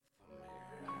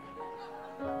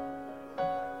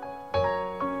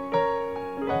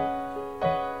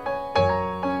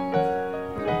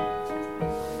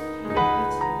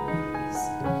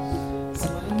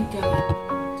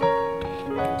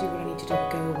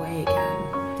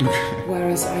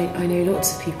Whereas I know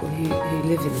lots of people who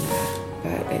live in there,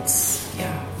 but it's,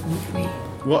 not for me.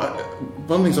 One of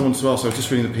the things I wanted to ask, I was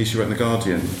just reading the piece you wrote in The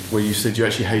Guardian, where you said you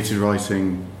actually hated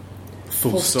writing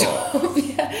full stop.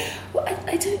 Yeah. Well,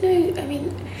 I don't know, I mean...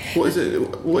 What is it?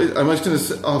 I was going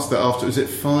to ask that after. Is it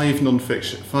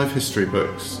 5 history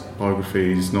books,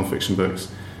 biographies, non-fiction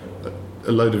books,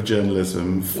 a load of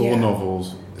journalism, 4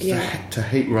 novels? To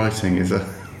hate writing is a...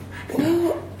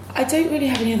 Well, I don't really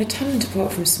have any other talent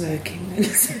apart from smoking.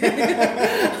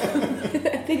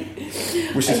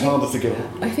 Which is harder to get.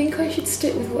 I think I should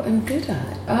stick with what I'm good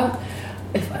at.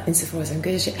 Insofar as I'm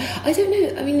good at it. I don't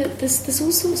know. I mean, there's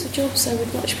all sorts of jobs I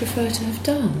would much prefer to have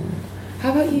done.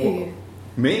 How about you?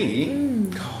 Me?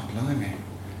 God, blimey.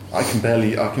 I can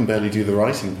barely do the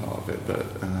writing part of it, but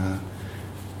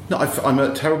no, I'm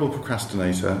a terrible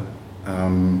procrastinator.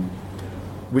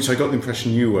 Which I got the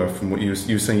impression you were from what you were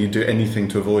saying. You'd do anything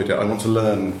to avoid it. I want to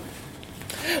learn.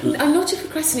 I'm not a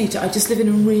procrastinator. I just live in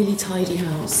a really tidy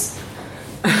house.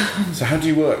 So how do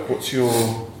you work? What's your...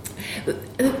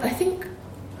 I think...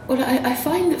 Well, I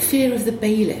find that fear of the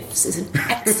bailiffs is an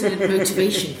excellent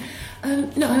motivation.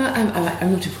 No,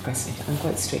 I'm not a procrastinator. I'm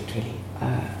quite strict, really.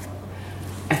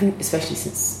 I think, especially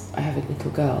since I have a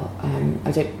little girl,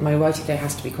 my writing day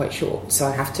has to be quite short, so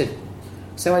I have to...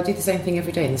 So I do the same thing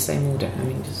every day in the same order. I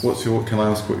mean, just... Can I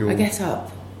ask what your... I get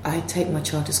up, I take my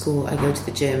child to school, I go to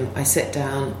the gym, I sit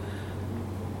down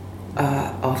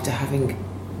after having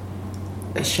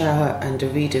a shower and a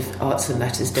read of Arts and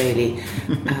Letters Daily,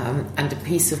 and a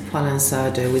piece of poêle and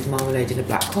sourdough with marmalade and a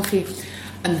black coffee,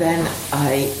 and then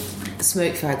I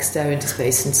smoke fag, stare into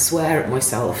space and swear at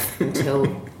myself until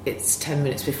it's 10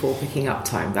 minutes before picking up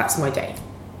time. That's my day.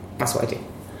 That's what I do.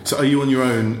 So are you on your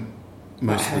own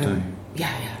most of the day?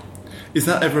 Yeah. Is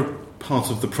that ever part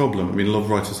of the problem? I mean, a lot of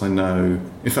writers I know,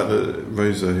 in fact,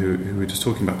 Rosa, who we were just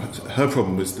talking about, her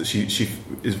problem was that she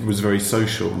was very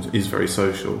social, is very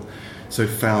social, so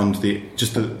found the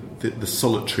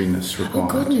solitariness required. Oh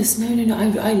goodness, no,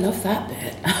 I love that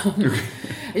bit.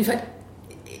 In fact,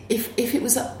 if it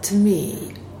was up to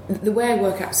me, the way I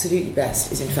work absolutely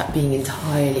best is in fact being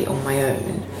entirely on my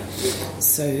own.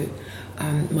 So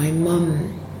my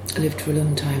mum lived for a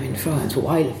long time in France. Well,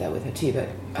 I lived there with her too, but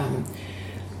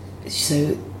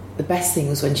so the best thing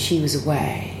was when she was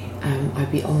away,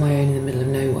 I'd be on my own in the middle of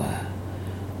nowhere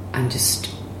and just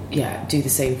do the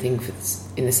same thing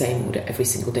in the same order every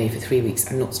single day for 3 weeks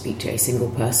and not speak to a single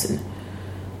person.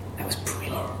 That was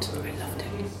brilliant. I loved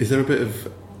it. Is there a bit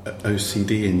of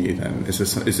OCD in you then?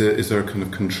 Is there a kind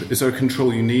of control? Is there a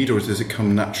control you need, or does it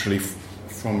come naturally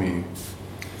from you?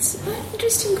 It's an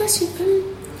interesting question.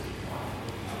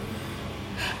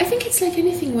 I think it's like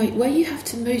anything where you have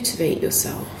to motivate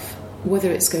yourself,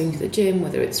 whether it's going to the gym,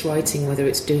 whether it's writing, whether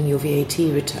it's doing your VAT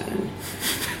return.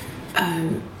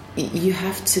 You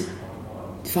have to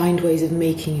find ways of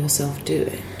making yourself do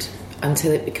it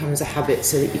until it becomes a habit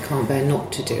so that you can't bear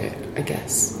not to do it, I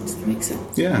guess. Does that make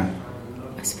sense? Yeah.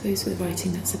 I suppose with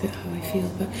writing that's a bit how I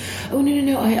feel. But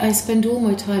no, I spend all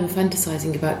my time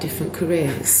fantasising about different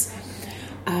careers.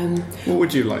 What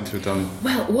would you like to have done?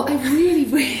 Well, what I really,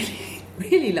 really,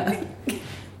 really like...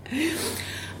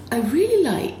 I really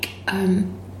like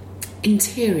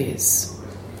interiors.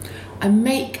 I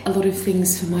make a lot of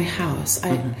things for my house.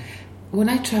 When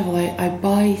I travel, I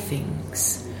buy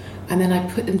things and then I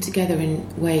put them together in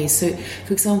ways. So,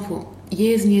 for example,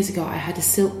 years and years ago, I had a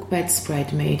silk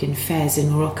bedspread made in Fez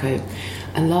in Morocco,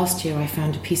 and last year I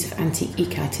found a piece of antique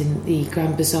ikat in the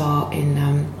Grand Bazaar in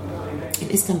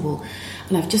Istanbul,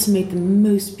 and I've just made the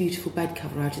most beautiful bed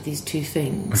cover out of these two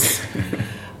things.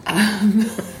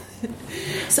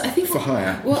 So I think for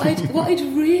hire. what I'd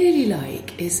really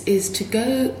like is to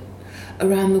go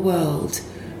around the world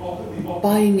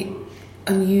buying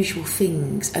unusual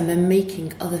things and then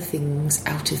making other things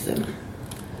out of them.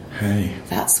 Hey.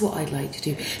 That's what I'd like to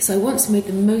do. So I once made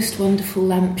the most wonderful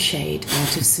lampshade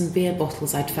out of some beer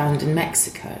bottles I'd found in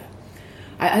Mexico.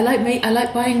 I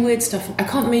like buying weird stuff. I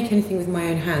can't make anything with my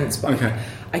own hands, but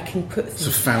I can put things.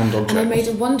 It's a found object. And I made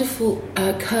a wonderful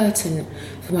curtain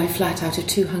for my flat out of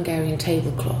 2 Hungarian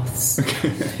tablecloths.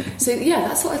 So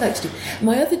that's what I'd like to do.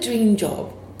 My other dream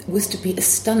job was to be a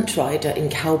stunt rider in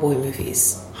cowboy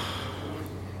movies.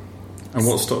 And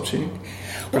what stopped you?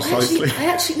 Well, Precisely. I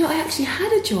actually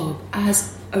had a job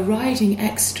as a riding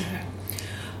extra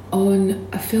on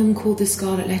a film called The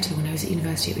Scarlet Letter when I was at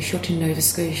university. It was shot in Nova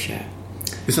Scotia.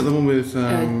 Is that the one with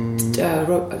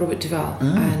Robert Duvall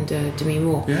and Demi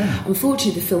Moore? Yeah.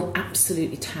 Unfortunately, the film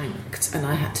absolutely tanked, and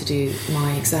I had to do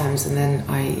my exams, and then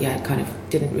I kind of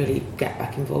didn't really get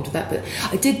back involved with that. But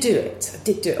I did do it.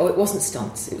 Oh, it wasn't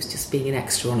stunts. It was just being an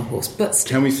extra on a horse. But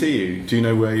still. Can we see you? Do you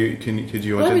know where you could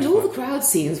you Well, identify? I'm in all the crowd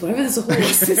scenes. Wherever there's a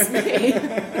horse, it's me.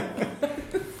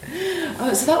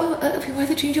 So that would be why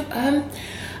the dream job.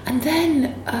 And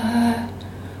then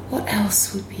what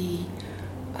else would be?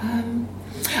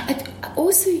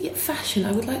 Also, fashion.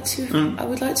 I would like to. I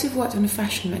would like to have worked on a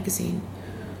fashion magazine.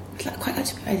 I'd quite like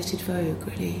to have edited Vogue,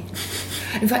 really.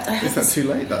 In fact, I had. Is that too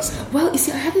late? That's. Well, you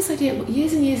see, I had this idea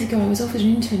years and years ago. I was offered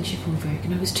an internship on Vogue,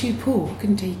 and I was too poor. I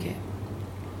couldn't take it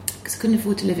because I couldn't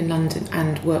afford to live in London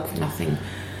and work for nothing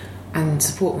and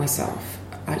support myself.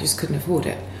 I just couldn't afford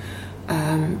it.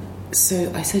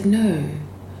 So I said no.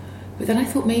 But then I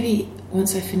thought maybe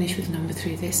once I finish with number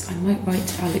 3 of this, I might write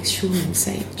to Alex Shawn and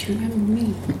say, do you remember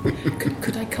me?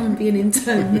 Could I come and be an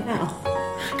intern now?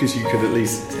 Because you could at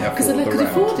least have Because I could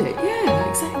afford it. Yeah,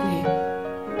 exactly.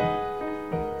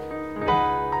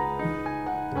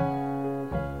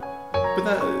 But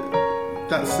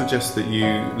that suggests that you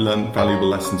learned valuable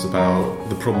lessons about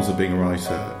the problems of being a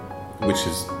writer, which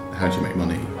is how do you make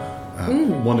money?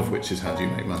 One of which is how do you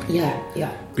make money? Yeah.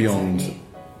 Beyond exactly.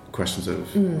 questions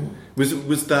of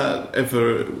was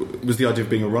the idea of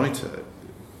being a writer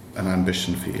an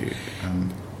ambition for you?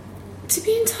 To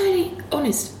be entirely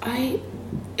honest,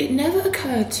 it never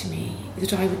occurred to me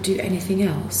that I would do anything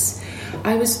else.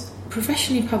 I was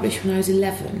professionally published when I was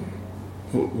 11.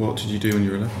 What did you do when you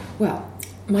were 11? Well,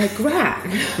 my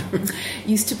gran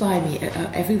used to buy me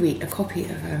every week a copy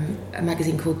of a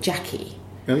magazine called Jackie.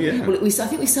 Oh yeah. Well, I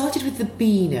think we started with the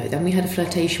Beano, then we had a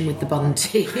flirtation with the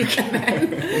Bunty,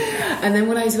 and then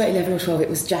when I was about 11 or 12, it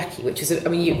was Jackie, which was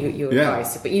you were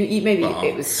nice, but you maybe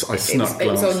it was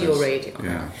on your radio.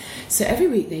 Yeah. So every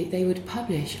week they would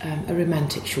publish a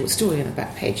romantic short story on the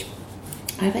back page.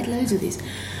 I read loads of these,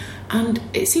 and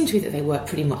it seemed to me that they worked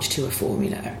pretty much to a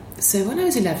formula. So when I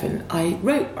was 11, I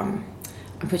wrote one.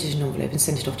 I put it in an envelope and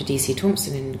sent it off to DC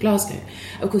Thompson in Glasgow.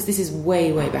 Of course, this is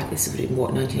way back. This would have been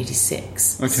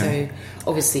 1986. Okay. So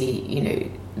obviously,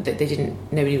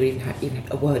 nobody really even had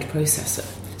a word processor.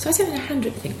 So I sent in a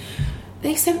handwritten thing.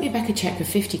 They sent me back a cheque for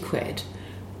 50 quid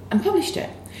and published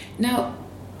it. Now,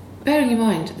 bearing in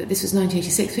mind that this was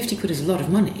 1986, 50 quid is a lot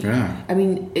of money. Yeah. I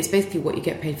mean, it's basically what you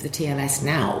get paid for the TLS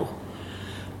now.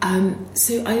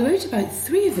 So I wrote about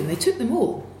 3 of them. They took them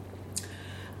all.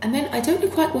 And then I don't know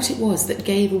quite what it was that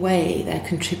gave away their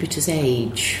contributor's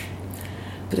age,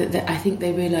 but I think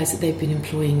they realised that they'd been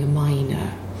employing a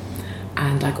minor,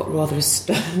 and I got rather a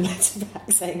stern letter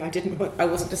back saying I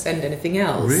wasn't to send anything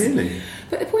else. Really?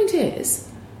 But the point is,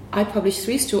 I published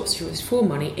 3 short stories for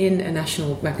money in a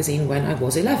national magazine when I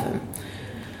was 11.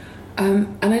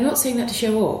 And I'm not saying that to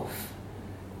show off.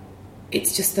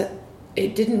 It's just that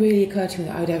it didn't really occur to me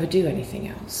that I would ever do anything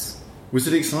else. Was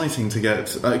it exciting to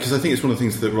get... Because I think it's one of the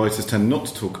things that writers tend not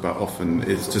to talk about often,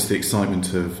 is just the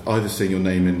excitement of either seeing your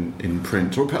name in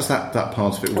print, or perhaps that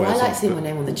part of it wears I like off, seeing my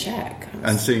name on the cheque.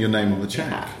 And seeing your name on the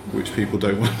cheque, which people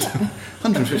don't want.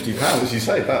 £150, as you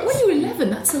say, that's... When you're 11,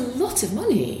 that's a lot of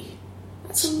money.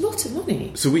 That's a lot of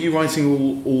money. So were you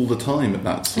writing all the time at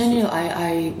that sort of... No,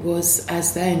 I was,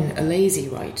 as then, a lazy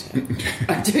writer.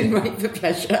 I don't write for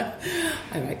pleasure.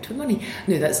 I write for money.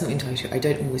 No, that's not entirely true. I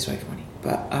don't always write for money.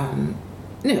 But,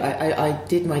 I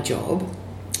did my job.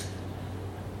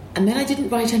 And then I didn't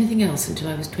write anything else until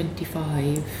I was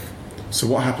 25. So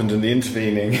what happened in the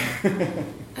intervening?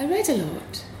 I read a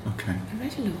lot. Okay. I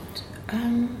read a lot.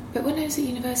 But when I was at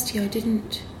university, I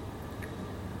didn't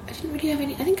really have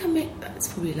any... I think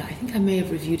I may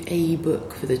have reviewed a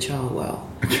book for the Charwell.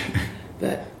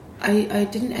 But I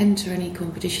didn't enter any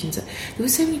competitions. There were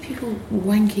so many people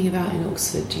wanking about in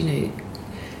Oxford,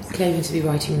 claiming to be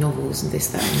writing novels and this,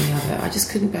 that and the other. I just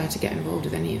couldn't bear to get involved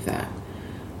with any of that.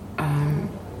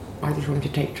 I just wanted to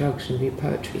take drugs and read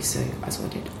poetry, so that's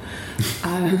what I did.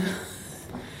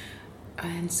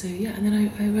 And so, and then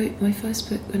I wrote my first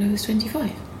book when I was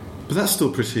 25. But that's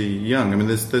still pretty young. I mean,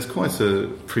 there's quite a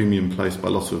premium placed by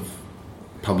a lot of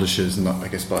publishers and I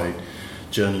guess by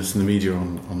journalists in the media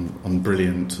on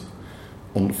brilliant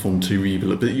enfant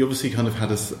terrible. But you obviously kind of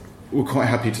were quite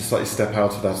happy to slightly step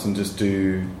out of that and just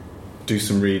do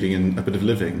some reading and a bit of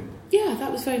living. Yeah,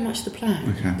 that was very much the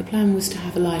plan. Okay. The plan was to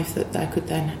have a life that I could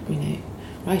then,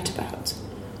 write about.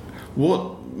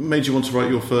 What made you want to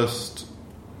write your first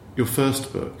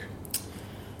book?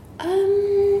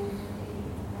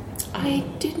 I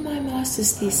did my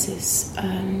master's thesis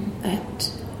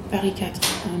at Paris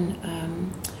 4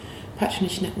 on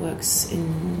patronage networks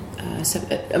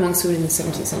amongst women in the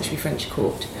 17th century French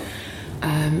court.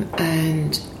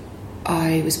 And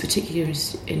I was particularly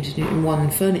interested in one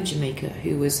furniture maker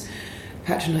who was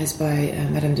patronised by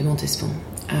Madame de Montespan.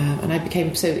 And I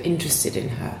became so interested in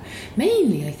her,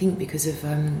 mainly, I think, because of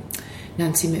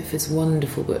Nancy Mitford's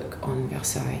wonderful book on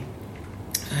Versailles.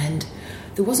 And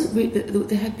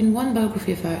there had been one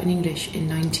biography of her in English in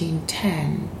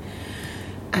 1910,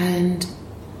 and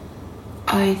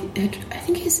I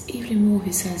think it's Evelyn Waugh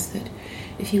who says that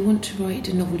if you want to write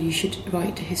a novel, you should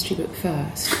write a history book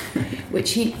first,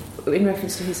 which he, in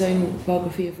reference to his own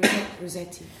biography of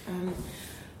Rossetti.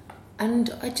 And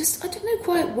I don't know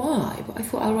quite why, but I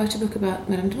thought I'll write a book about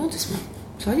Madame de Montespan,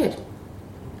 so I did.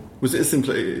 Was it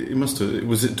simply? It must have.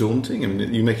 Was it daunting? I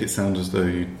mean, you make it sound as though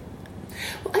you.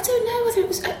 Well, I don't know whether it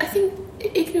was. I think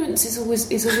ignorance is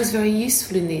always very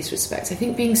useful in these respects. I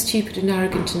think being stupid and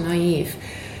arrogant and naive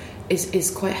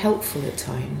is quite helpful at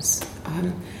times.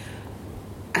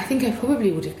 I think I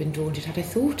probably would have been daunted had I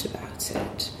thought about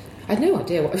it. I had no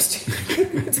idea what I was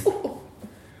doing at all.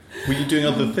 Were you doing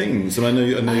other things? And I know.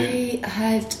 I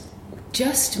had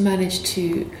just managed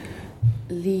to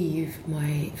leave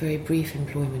my very brief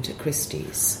employment at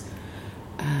Christie's,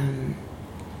 and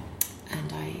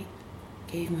I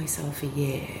gave myself a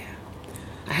year.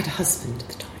 I had a husband at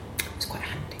the time. It was quite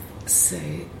handy. So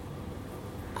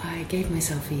I gave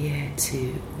myself a year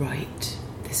to write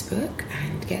this book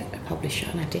and get a publisher,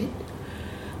 and I did.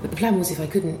 But the plan was if I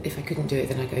couldn't do it,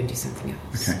 then I'd go and do something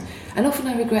else. Okay. And often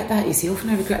I regret that, you see.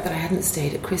 Often I regret that I hadn't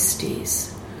stayed at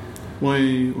Christie's.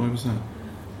 Why was that?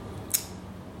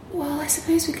 Well, I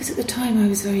suppose because at the time I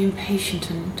was very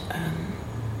impatient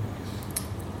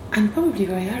and probably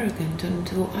very arrogant, and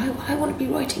thought, I want to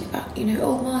be writing about,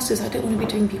 old masters. I don't want to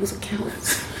be doing people's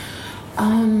accounts.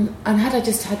 And had I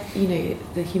just had,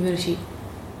 the humility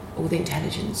or the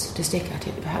intelligence to stick at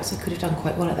it, perhaps I could have done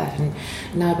quite well at that. And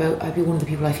now I'd be one of the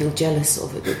people I feel jealous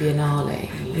of at the Biennale,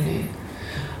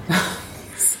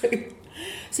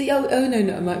 So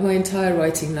no. My entire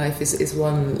writing life is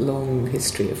one long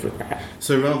history of regret.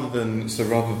 So rather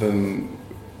than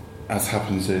as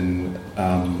happens in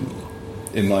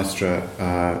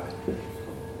Lystra,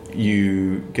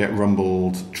 you get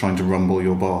rumbled trying to rumble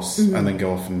your boss, and then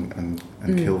go off and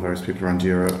kill various people around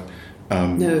Europe.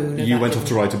 No. You went off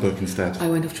to write a book instead. I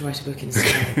went off to write a book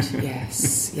instead.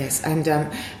 yes, and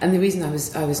the reason I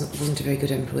wasn't a very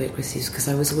good employee at Christie's because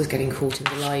I was always getting caught in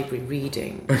the library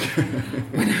reading.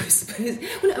 When I was supposed,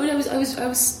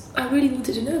 I really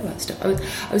wanted to know about stuff.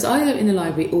 I was either in the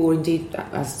library or indeed,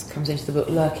 as comes into the book,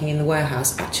 lurking in the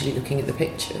warehouse, actually looking at the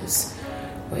pictures,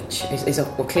 which is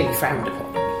clearly frowned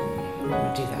upon. You don't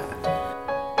want to do that.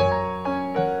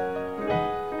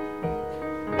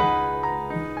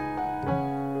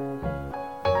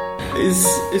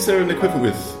 Is there an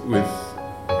equivalent with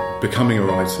becoming a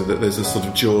writer, that there's a sort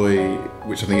of joy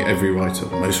which I think every writer,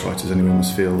 most writers anyway,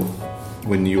 must feel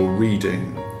when you're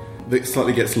reading, that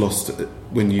slightly gets lost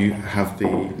when you have the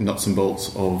nuts and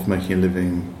bolts of making a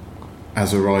living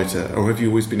as a writer? Or have you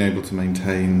always been able to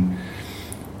maintain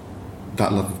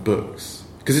that love of books?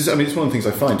 Because it's one of the things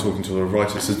I find talking to a lot of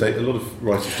writers is a lot of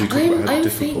writers do talk about how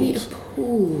difficult. I'm faintly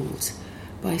appalled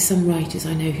by some writers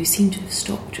I know who seem to have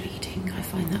stopped reading. I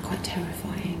find that quite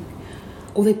terrifying.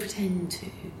 Or they pretend to,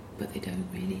 but they don't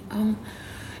really. No,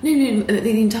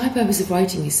 the entire purpose of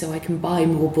writing is so I can buy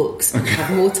more books and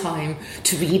have more time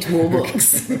to read more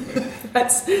books.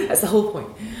 That's the whole point.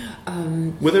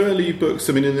 Were there early books?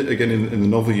 I mean, in the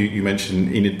novel you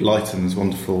mentioned Enid Blyton's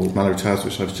wonderful Mallory Towers,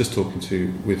 which I was just talking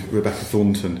to with Rebecca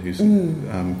Thornton, who's...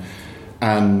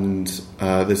 and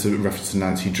there's a reference to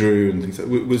Nancy Drew and things like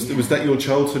that. Was that your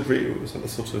childhood read? Was that the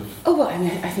sort of... Oh, well,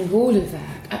 I think all of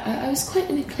that. I was quite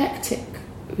an eclectic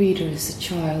reader as a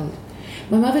child.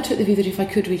 My mother took the view that if I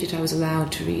could read it, I was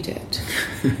allowed to read it.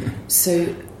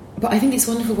 But I think it's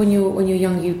wonderful when you're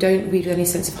young, you don't read with any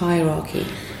sense of hierarchy.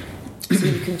 So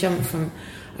you can jump from,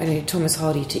 Thomas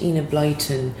Hardy to Enid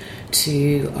Blyton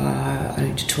to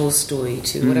Tolstoy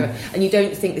to whatever, and you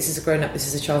don't think this is a grown-up, this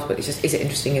is a child's book. It's just, is it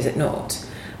interesting, is it not?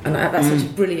 And that's such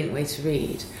a brilliant way to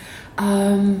read.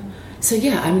 So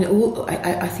yeah,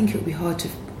 I think it would be hard to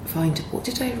find what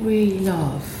did I really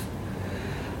love.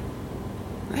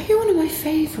 I think one of my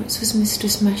favourites was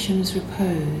Mistress Masham's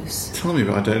Repose. Tell me,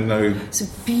 but I don't know. It's a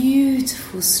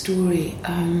beautiful story.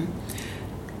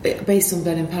 Based on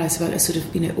Blenheim Palace, about a sort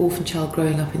of orphan child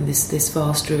growing up in this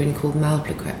vast ruin called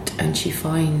Malplaquet, and she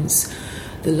finds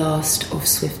the last of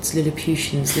Swift's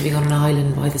Lilliputians living on an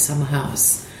island by the summer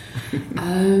house.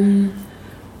 And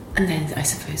then I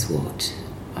suppose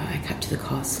I capture the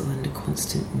castle and a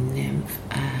constant nymph,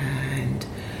 and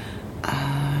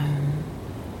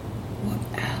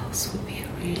else would be a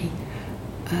really...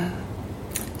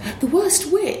 The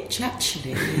Worst Witch,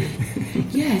 actually.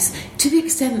 Yes, to the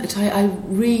extent that I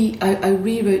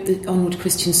rewrote the Onward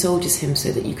Christian Soldiers hymn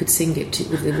so that you could sing it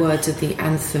with the words of the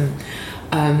anthem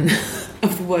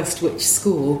of the Worst Witch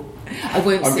School. I'm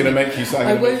going to make you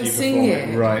sing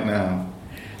it right now.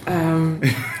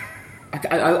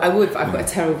 I would, but I've got a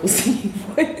terrible singing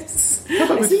voice.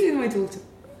 I'm singing with my daughter.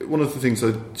 One of the things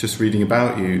I just reading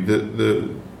about you, the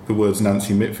words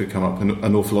Nancy Mitford come up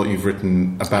an awful lot. You've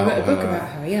written about her. I wrote a book about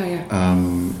her. Yeah.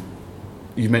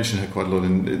 You mentioned her quite a lot.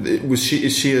 And is she?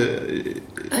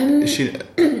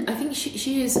 I think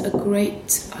she is a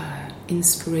great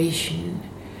inspiration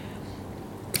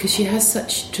because she has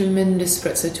such tremendous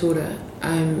sprezzatura.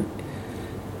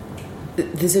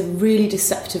 There's a really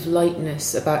deceptive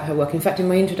lightness about her work. In fact, in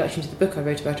my introduction to the book I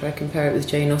wrote about her, I compare it with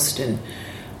Jane Austen.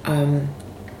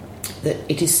 That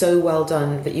it is so well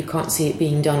done that you can't see it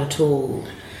being done at all.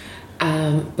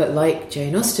 But like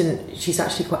Jane Austen, she's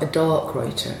actually quite a dark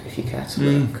writer, if you care to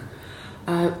look.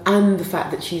 And the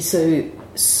fact that she's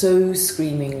so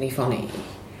screamingly funny.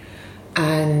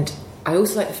 And I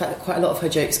also like the fact that quite a lot of her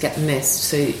jokes get missed.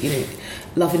 So,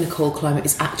 Love in a Cold Climate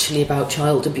is actually about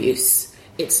child abuse.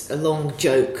 It's a long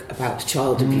joke about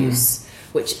child abuse,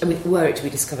 which, were it to be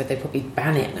discovered, they'd probably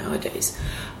ban it nowadays.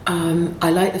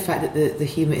 I like the fact that the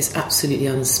humour is absolutely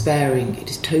unsparing. It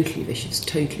is totally vicious,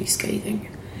 totally scathing,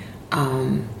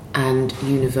 and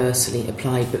universally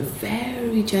applied, but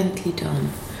very gently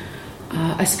done.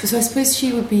 I suppose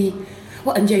she would be...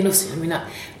 Well, and Jane Austen, wouldn't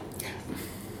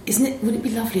it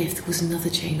be lovely if there was another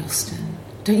Jane Austen?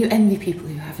 Don't you envy people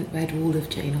who haven't read all of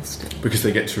Jane Austen? Because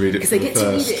they get to read it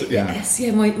first. Read it, yes.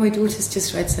 Yeah, my daughter's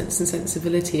just read Sense and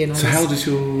Sensibility. And how old is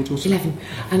your daughter? 11.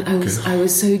 And I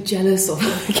was so jealous of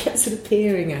her. I kept sort of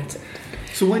peering at it.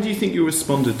 So why do you think you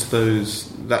responded to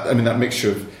that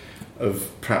mixture of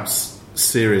perhaps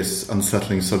serious,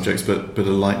 unsettling subjects, but a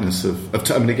lightness of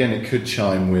again, it could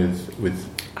chime with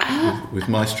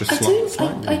Maestra slightly.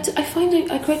 I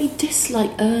find I greatly dislike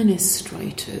earnest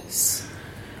writers.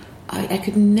 I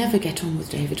could never get on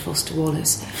with David Foster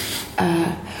Wallace.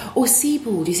 Or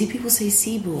Sebald. You see, people say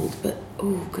Sebald, but,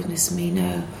 oh, goodness me,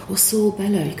 no. Or Saul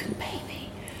Bellow, you couldn't pay me.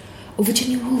 Or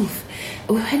Virginia Woolf.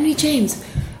 Or Henry James.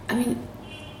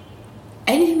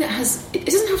 Anything that has... It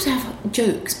doesn't have to have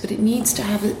jokes, but it needs to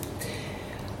have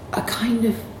a kind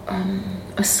of...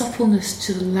 a suppleness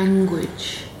to the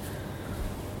language,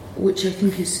 which I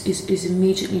think is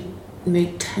immediately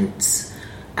made tense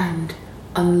and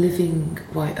unliving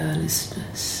by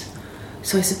earnestness.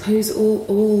 So I suppose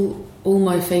all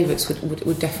my favourites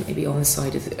would definitely be on the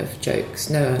side of jokes,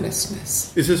 no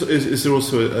earnestness. Is there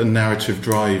also a narrative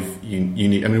drive you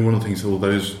need? One of the things all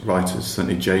those writers,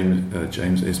 certainly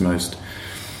James is most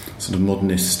sort of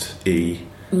modernist-y.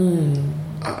 In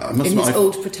this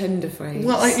old pretender phrase.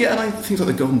 Well, and I things like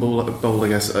the Golden Bowl, I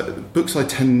guess. Books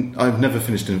I've never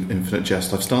finished Infinite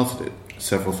Jest. I've started it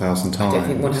several thousand times. I don't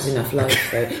think one has enough life,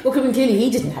 though. Well, clearly he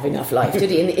didn't have enough life, did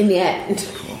he, in the end?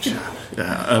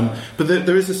 Yeah. But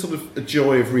there is a sort of a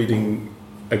joy of reading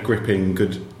a gripping,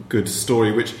 good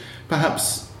story, which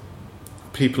perhaps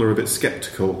people are a bit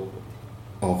sceptical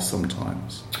of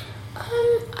sometimes.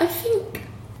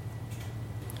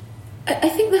 I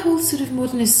think the whole sort of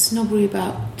modernist snobbery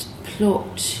about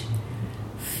plot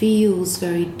feels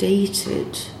very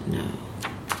dated now.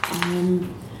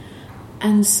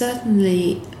 And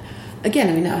certainly,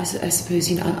 again, I suppose,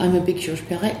 I'm a big Georges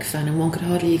Perec fan, and one could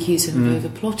hardly accuse him of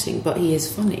over-plotting, but he is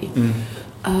funny.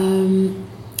 I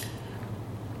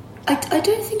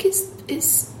don't think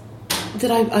it's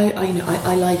that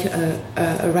I like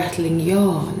a rattling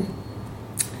yarn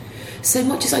so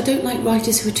much as I don't like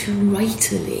writers who are too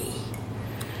writerly.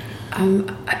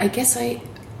 I guess I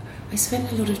spend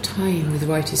a lot of time with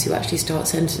writers who actually start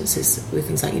sentences with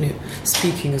things like,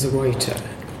 speaking as a writer.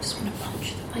 I just want to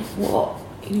punch them. Like, what?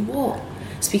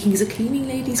 Speaking as a cleaning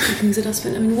lady, speaking as a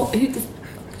dustman. Who the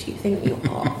fuck do you think you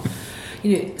are?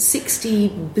 60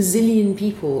 bazillion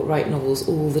people write novels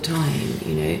all the time,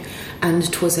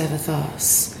 and 'twas ever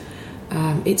thus.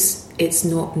 It's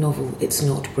not novel, it's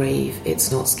not brave, it's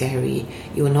not scary,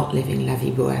 you are not living la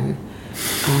vie bohème,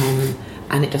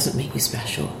 and it doesn't make you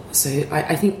special. So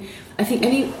I think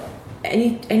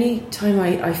any time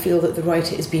I feel that the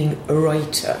writer is being a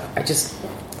writer, I just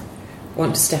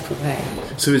want to step away.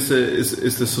 So is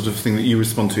the sort of thing that you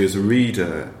respond to as a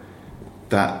reader,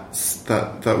 that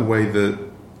way that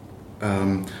I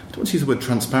don't want to use the word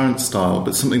transparent style,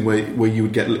 but something where you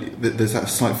would get, there's that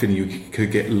slight feeling you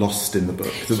could get lost in the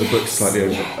book, that the book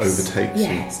slightly overtakes you.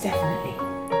 Yes, definitely.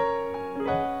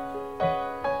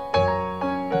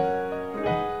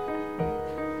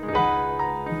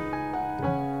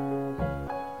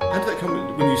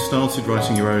 started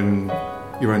writing your own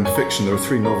fiction, there are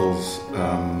 3 novels,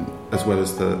 as well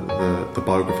as the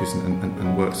biographies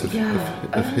and works of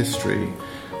history,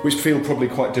 which feel probably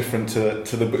quite different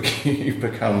to the book you've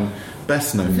become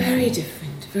best known for. Very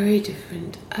different, very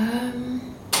different. Are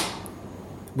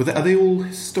they all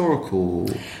historical?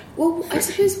 Well, I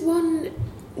suppose one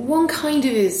kind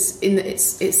of is in that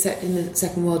it's set in the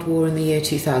Second World War in the year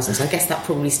 2000. So I guess that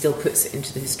probably still puts it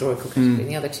into the historical category. And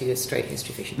the other 2 are straight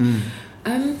history fiction.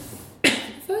 The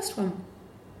first one,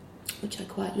 which I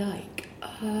quite like,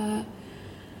 I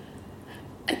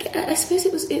suppose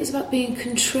it was about being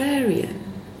contrarian.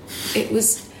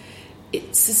 It's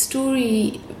a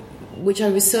story which I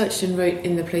researched and wrote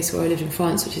in the place where I lived in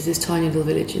France, which is this tiny little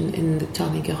village in the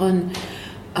Tarn-et-Garonne,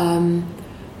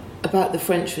 about the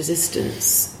French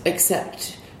resistance,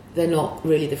 except they're not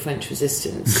really the French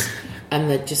resistance, and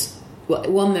they're just,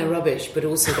 one, they're rubbish, but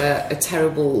also they're a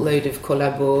terrible load of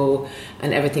collabos,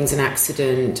 and everything's an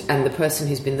accident, and the person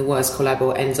who's been the worst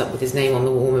collabo ends up with his name on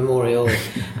the war memorial,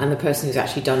 and the person who's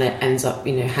actually done it ends up,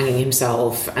 hanging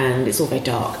himself, and it's all very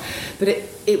dark. But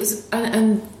it was,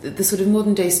 and the sort of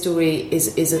modern day story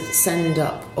is a send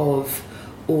up of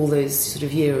all those sort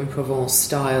of year in Provence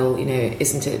style,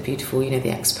 isn't it beautiful, the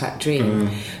expat dream.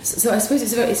 So I suppose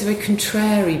it's a very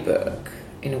contrary book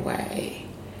in a way,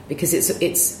 because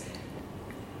it's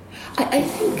I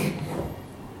think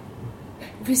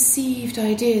received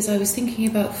ideas. I was thinking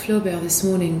about Flaubert this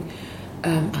morning,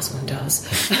 as one does.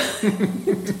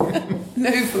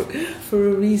 No, for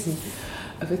a reason,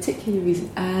 a particular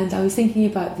reason. And I was thinking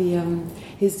about the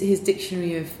his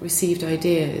dictionary of received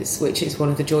ideas, which is one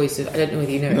of the joys of, I don't know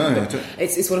whether you know no, it, but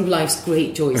it's one of life's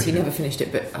great joys. Okay. He never finished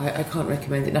it, but I can't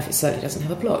recommend it enough. It certainly doesn't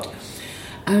have a plot.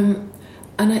 And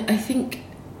I think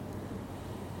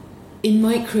in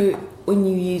micro, when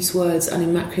you use words, and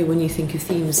in macro, when you think of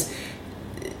themes,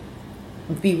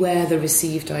 beware the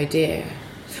received idea.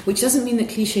 Which doesn't mean that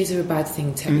cliches are a bad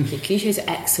thing, technically. Cliches are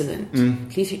excellent.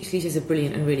 Cliches are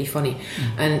brilliant and really funny.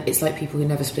 And it's like people who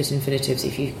never split infinitives.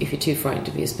 If you're too frightened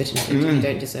to be a split infinitive, you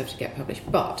don't deserve to get published.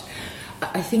 But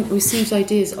I think received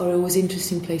ideas are always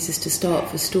interesting places to start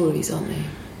for stories, aren't they?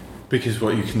 Because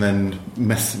you can then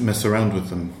mess around with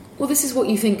them. Well, this is what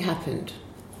you think happened.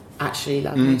 Actually,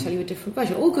 I'm going to tell you a different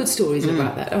version. All good stories are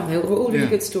about that, aren't they? All really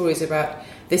good stories about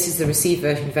this is the received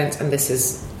version of events, and this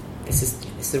is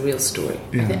the real story.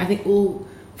 Yeah. I think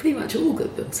pretty much all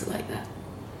good books are like that.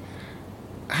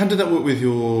 How did that work with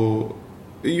your?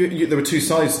 There were 2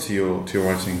 sides to your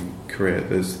writing career.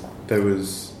 There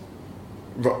was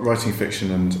writing fiction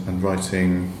and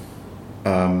writing,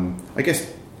 I guess,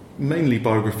 mainly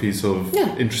biographies of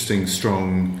interesting,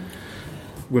 strong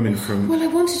women from... Well, I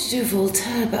wanted to do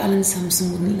Voltaire, but Alan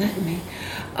Sampson wouldn't let me.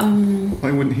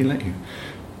 Why wouldn't he let you?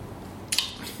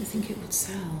 I didn't think it would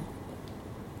sell.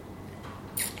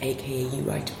 AKA, you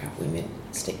write about women,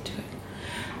 stick to it.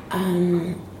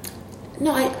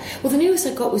 The newest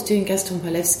I got was doing Gaston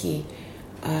Palevsky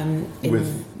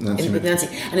with Nancy.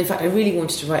 And in fact, I really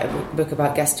wanted to write a book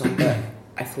about Gaston, but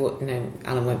I thought, no,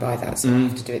 Alan won't buy that, so I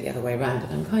have to do it the other way around,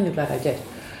 and I'm kind of glad I did.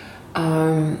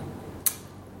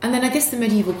 And then I guess the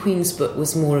Medieval Queens book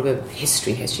was more of a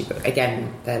history book.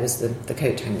 Again, there was the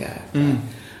coat hanger.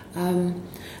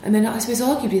 And then I suppose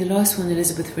arguably the last one,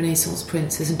 Elizabeth Renaissance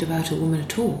Prince, isn't about a woman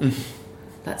at all.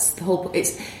 That's the whole...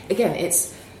 It's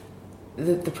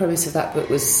the premise of that book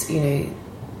was,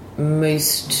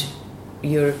 most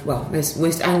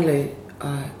Anglo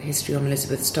history on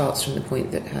Elizabeth starts from the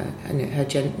point that her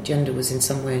gender was in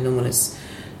some way anomalous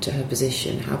to her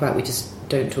position. How about we just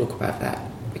don't talk about that?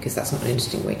 Because that's not an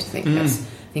interesting way to think. Let's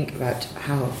think about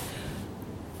how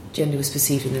gender was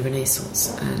perceived in the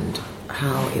Renaissance and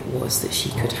how it was that she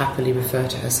could happily refer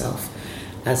to herself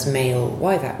as male,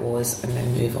 why that was, and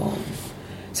then move on.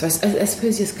 So I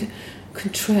suppose just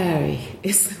contrary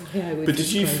is the way I would. But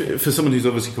did you, for someone who's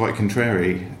obviously quite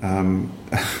contrary,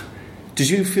 did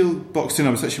you feel boxed in? I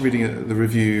was actually reading the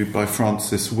review by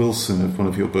Frances Wilson of one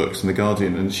of your books in The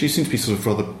Guardian, and she seemed to be sort of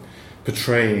rather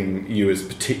portraying you as a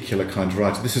particular kind of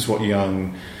writer. This is what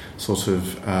young, sort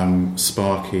of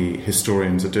sparky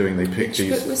historians are doing. They pick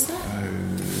these... Which book was that?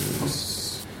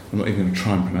 I'm not even going to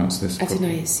try and pronounce this.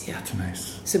 Athenaeus, yeah.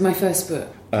 Athenaeus. So my first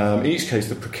book. In each case,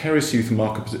 the precarious youth and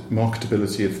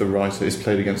marketability of the writer is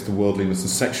played against the worldliness and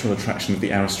sexual attraction of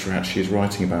the aristocrat she is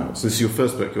writing about. So this is your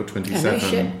first book, you're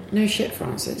 27. Yeah, no shit,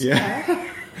 Francis. Yeah.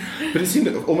 But it seemed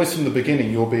that almost from the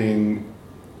beginning you're being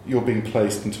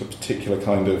placed into a particular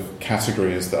kind of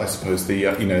category as, I suppose,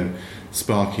 the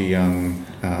sparky young...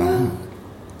 Well,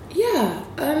 yeah.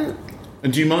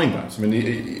 And do you mind that? I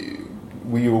mean,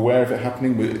 were you aware of it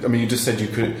happening? I mean, you just said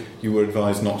you were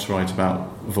advised not to write about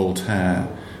Voltaire,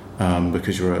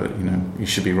 because you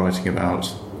should be writing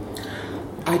about.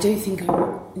 I don't think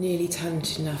I'm nearly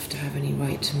talented enough to have any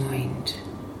right to mind.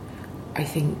 I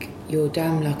think you're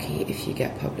damn lucky if you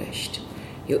get published.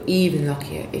 You're even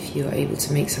luckier if you're able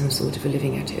to make some sort of a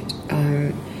living at it.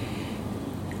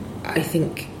 I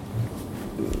think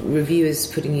reviewers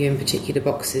putting you in particular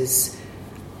boxes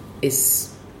is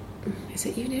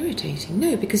it even irritating?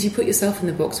 No, because you put yourself in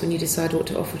the box when you decide what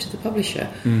to offer to the publisher.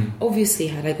 Obviously,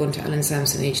 had I gone to Alan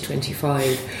Sampson, age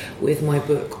 25, with my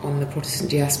book on the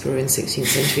Protestant diaspora in 16th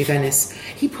century Venice,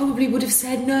 he probably would have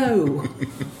said no.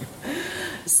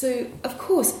 So, of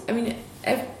course, I mean,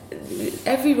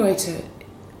 every writer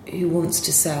who wants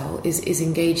to sell is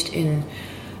engaged in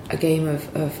a game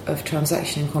of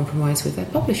transaction and compromise with their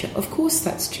publisher. Of course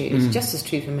that's true. It's just as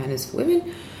true for men as for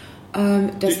women.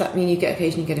 Does that mean you get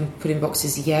occasionally put in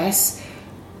boxes? Yes.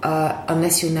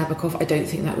 Unless you're Nabokov, I don't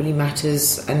think that really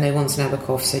matters, and no one's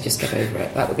Nabokov, so just get over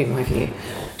it. That would be my view.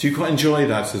 Do you quite enjoy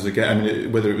that as a game? I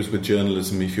mean, whether it was with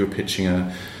journalism, if you were pitching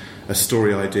a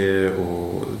story idea,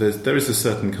 or there is a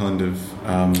certain kind of...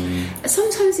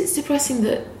 Sometimes it's depressing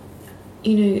that,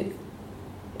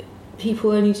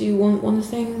 people only do want one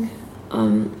thing.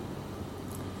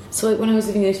 So when I was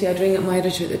living in Italy, I'd ring up my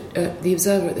editor at the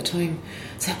Observer at the time.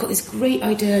 So I've got this great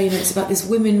idea, it's about this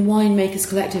women winemakers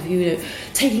collective,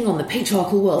 taking on the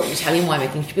patriarchal world of Italian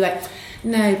winemaking. She'd be like,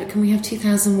 no, but can we have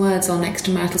 2,000 words on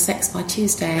extramarital sex by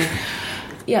Tuesday?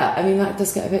 Yeah, I mean, that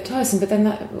does get a bit tiresome, but then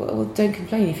don't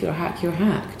complain. If you're a hack, you're a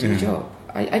hack. Do your job.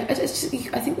 I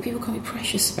think people can't be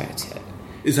precious about it.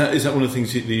 Is that one of the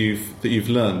things that you've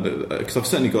learned? Because I've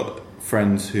certainly got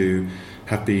friends who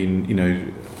have been,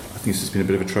 I think this has been a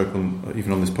bit of a trope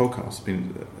even on this podcast.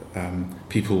 Been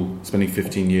people spending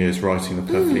 15 years writing the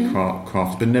perfectly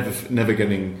crafted, but never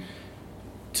getting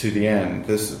to the end.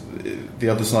 There's the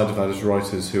other side of that is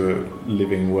writers who are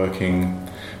living, working,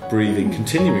 breathing,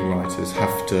 continuing writers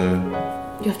have to.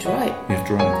 You have to write. You have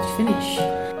to write.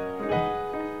 Finish.